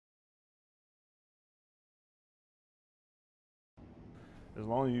as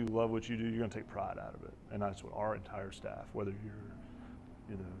long as you love what you do, you're going to take pride out of it. And that's what our entire staff, whether you're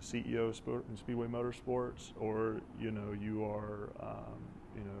CEO of Speedway Motorsports, or you are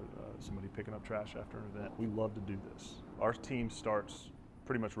somebody picking up trash after an event. We love to do this. Our team starts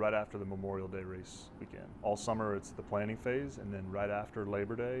pretty much right after the Memorial Day race weekend. All summer it's the planning phase, and then right after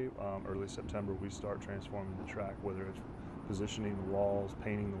Labor Day, early September, we start transforming the track, whether it's positioning the walls,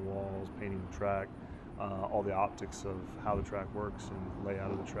 painting the track. All the optics of how the track works and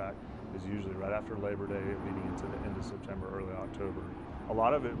layout of the track is usually right after Labor Day, leading into the end of September, early October. A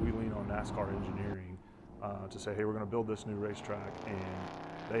lot of it we lean on NASCAR engineering to say, hey, we're going to build this new racetrack, and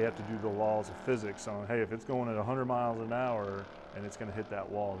they have to do the laws of physics on, hey, if it's going at 100 miles an hour and it's going to hit that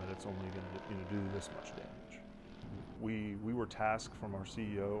wall, then it's only going to do this much damage. We were tasked from our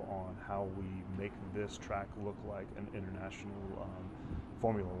CEO on how we make this track look like an international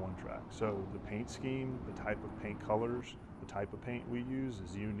Formula One track. So the paint scheme, the type of paint colors, the type of paint we use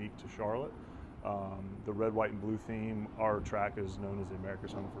is unique to Charlotte. The red, white, and blue theme, our track is known as the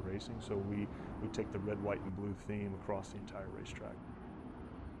America's Home for Racing, so we take the red, white, and blue theme across the entire racetrack.